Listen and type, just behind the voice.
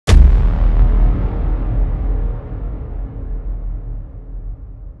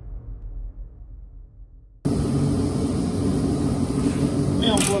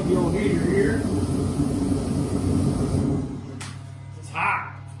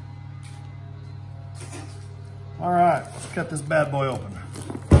All right, let's cut this bad boy open.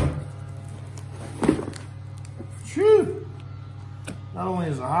 Phew! Not only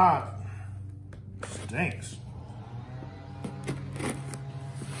is it hot, it stinks.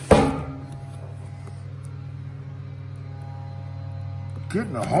 Get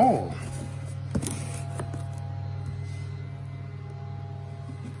in the hole.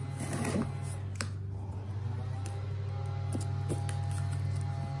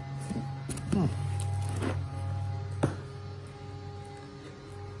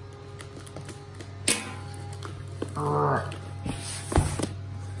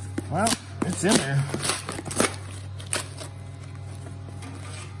 Well, it's in there.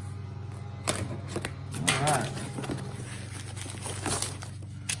 All right.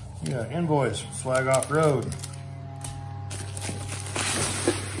 Yeah, invoice, Swag Off Road.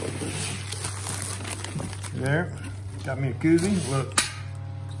 There, got me a koozie. Look,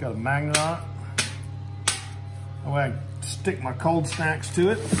 it's got a magnet on it. That way I can stick my cold snacks to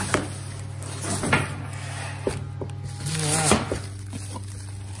it.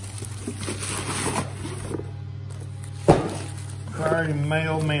 Priority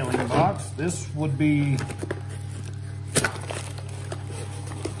mail mailing box. This would be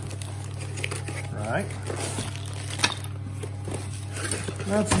right.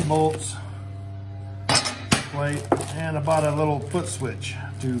 Nuts and bolts, plate, and I bought a little foot switch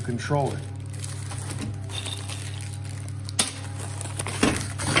to control it.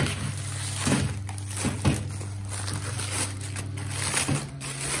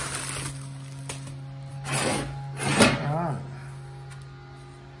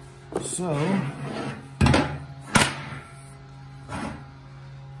 So,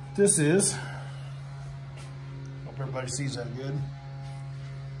 this is, hope everybody sees that good.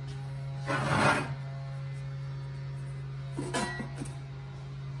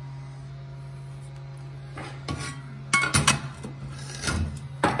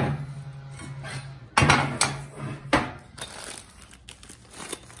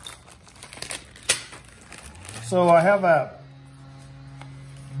 So I have a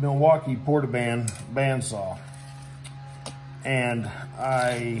Milwaukee Portaband bandsaw, and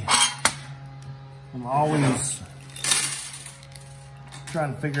I am always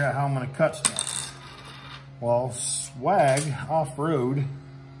trying to figure out how I'm going to cut stuff. Well, Swag Off Road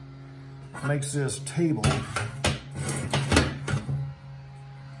makes this table,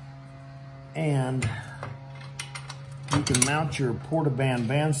 and you can mount your Portaband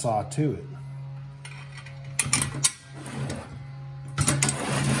bandsaw to it.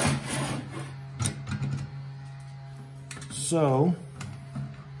 So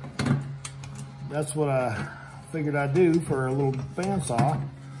that's what I figured I'd do for a little bandsaw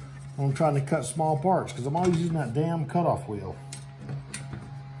when I'm trying to cut small parts, because I'm always using that damn cutoff wheel.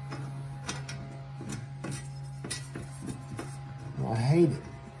 I hate it.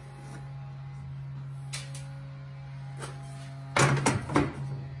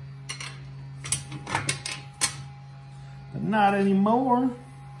 But not anymore.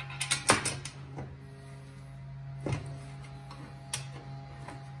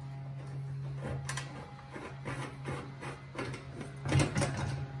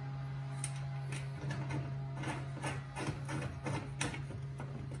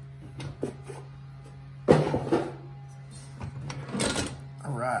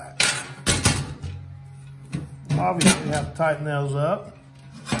 Right. Obviously, you have to tighten those up.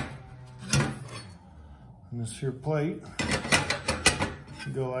 And this here plate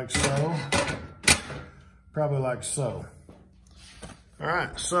should go like so. Probably like so. All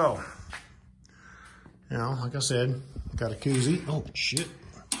right, so, you know, like I said, got a koozie. Oh, shit.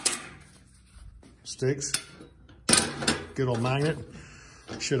 Sticks. Good old magnet.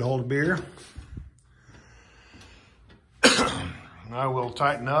 Should hold a beer. I will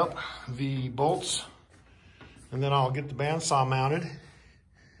tighten up the bolts, and then I'll get the bandsaw mounted.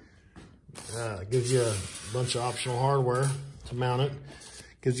 It gives you a bunch of optional hardware to mount it.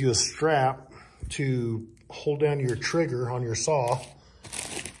 Gives you a strap to hold down your trigger on your saw.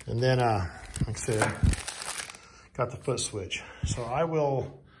 And then, like I said, got the foot switch. So I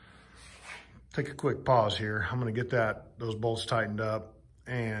will take a quick pause here. I'm gonna get those bolts tightened up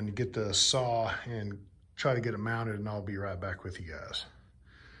and get the saw and try to get it mounted, and I'll be right back with you guys.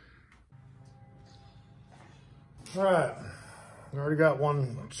 All right, I already got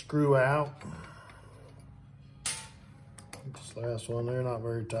one screw out. This last one there, not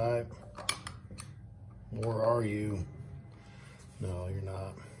very tight. Or are you? No, you're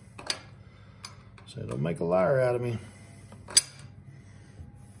not. So don't make a liar out of me.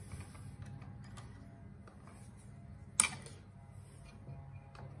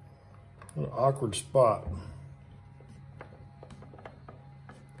 What an awkward spot.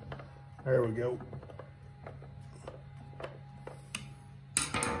 There we go.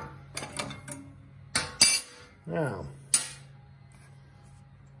 Now,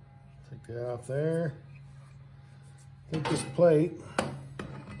 take that off there. Take this plate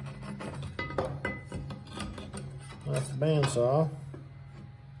off the bandsaw.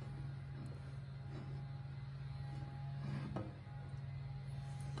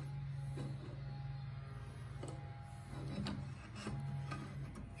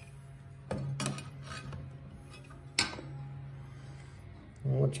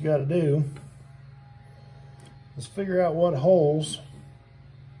 And what you got to do is figure out what holes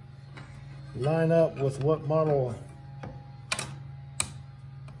line up with what model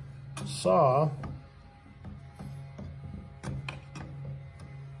saw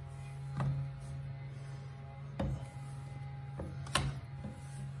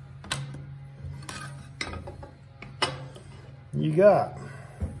you got.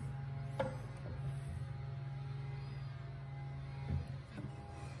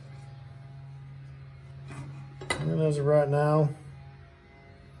 And as of right now,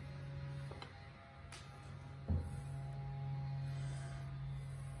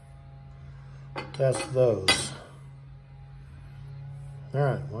 that's those. All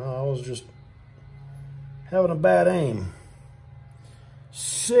right, well, I was just having a bad aim.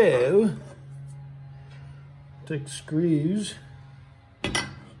 So, take the screws.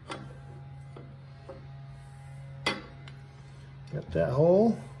 Got that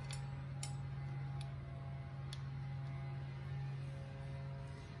hole.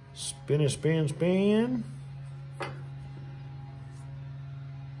 Spin it, spin, spin.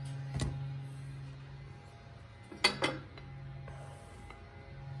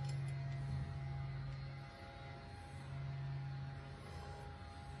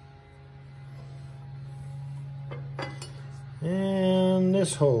 And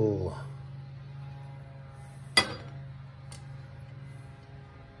this hole.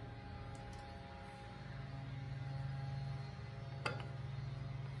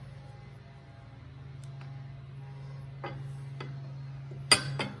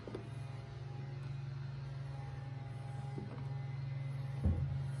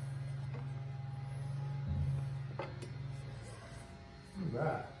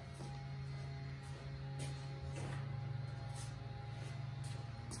 Right.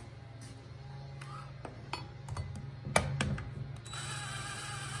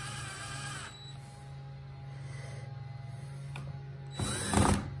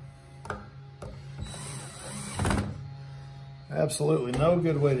 Absolutely no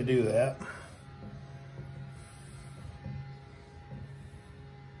good way to do that.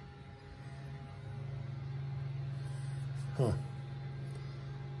 Huh.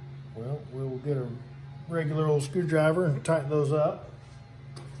 Well, we will get a regular old screwdriver and tighten those up.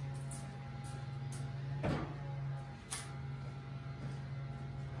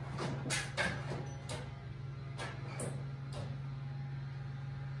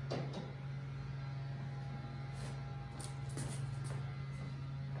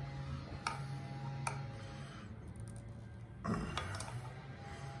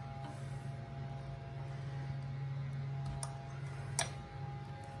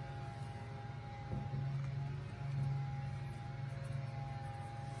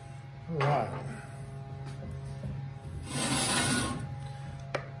 All right.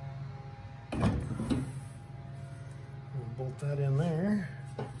 We'll bolt that in there.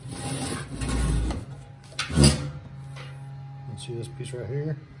 And see this piece right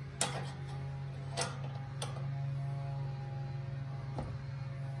here?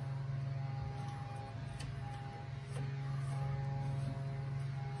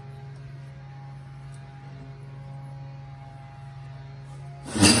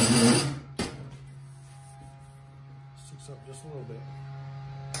 Sticks up just a little bit.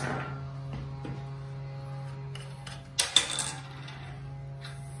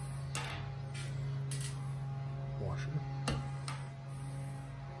 Washer.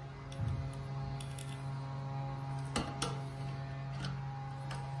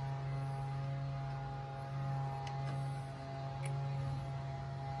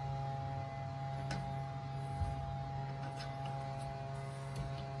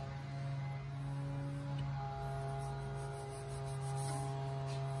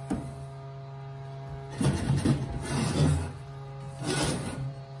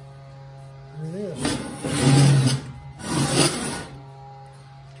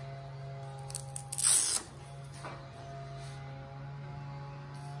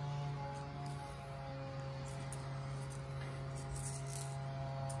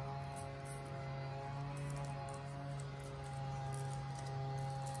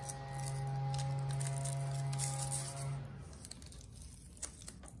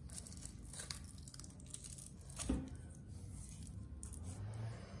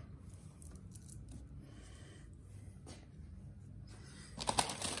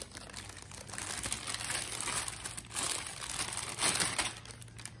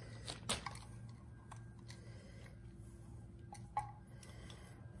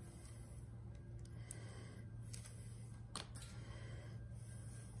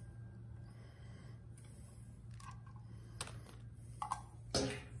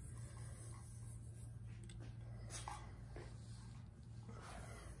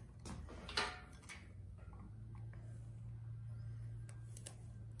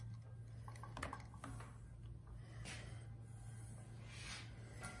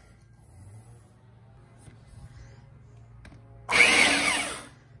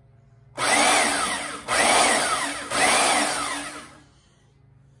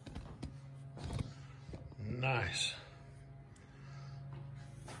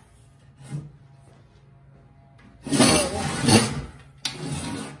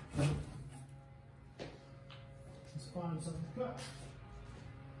 find something to cut.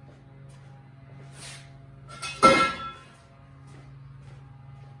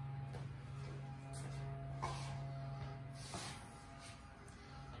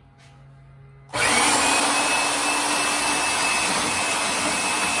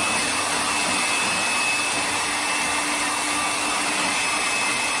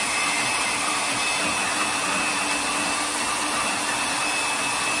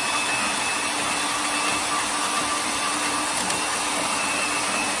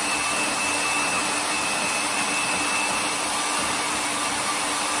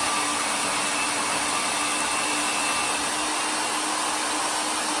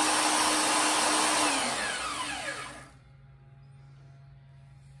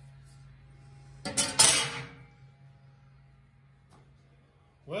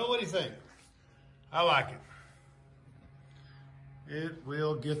 Well, what do you think? I like it. It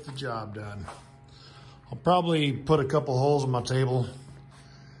will get the job done. I'll probably put a couple holes in my table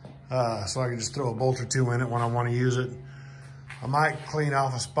so I can just throw a bolt or two in it when I want to use it. I might clean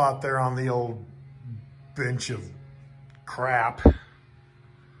off a spot there on the old bench of crap,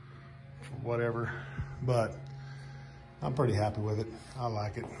 whatever, but I'm pretty happy with it. I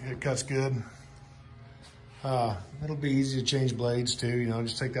like it. It cuts good. It'll be easy to change blades too, you know,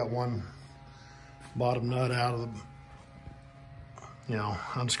 just take that one bottom nut out of the, you know,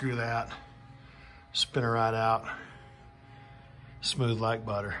 unscrew that, spin it right out, smooth like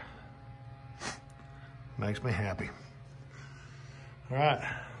butter. Makes me happy. All right,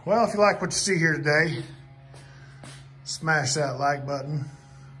 well, if you like what you see here today, smash that like button,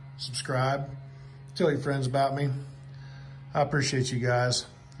 subscribe, tell your friends about me. I appreciate you guys.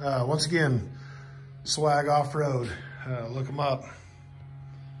 Once again, Swag Off-Road, look them up.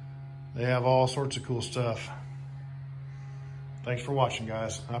 They have all sorts of cool stuff. Thanks for watching,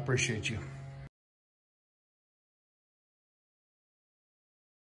 guys. I appreciate you.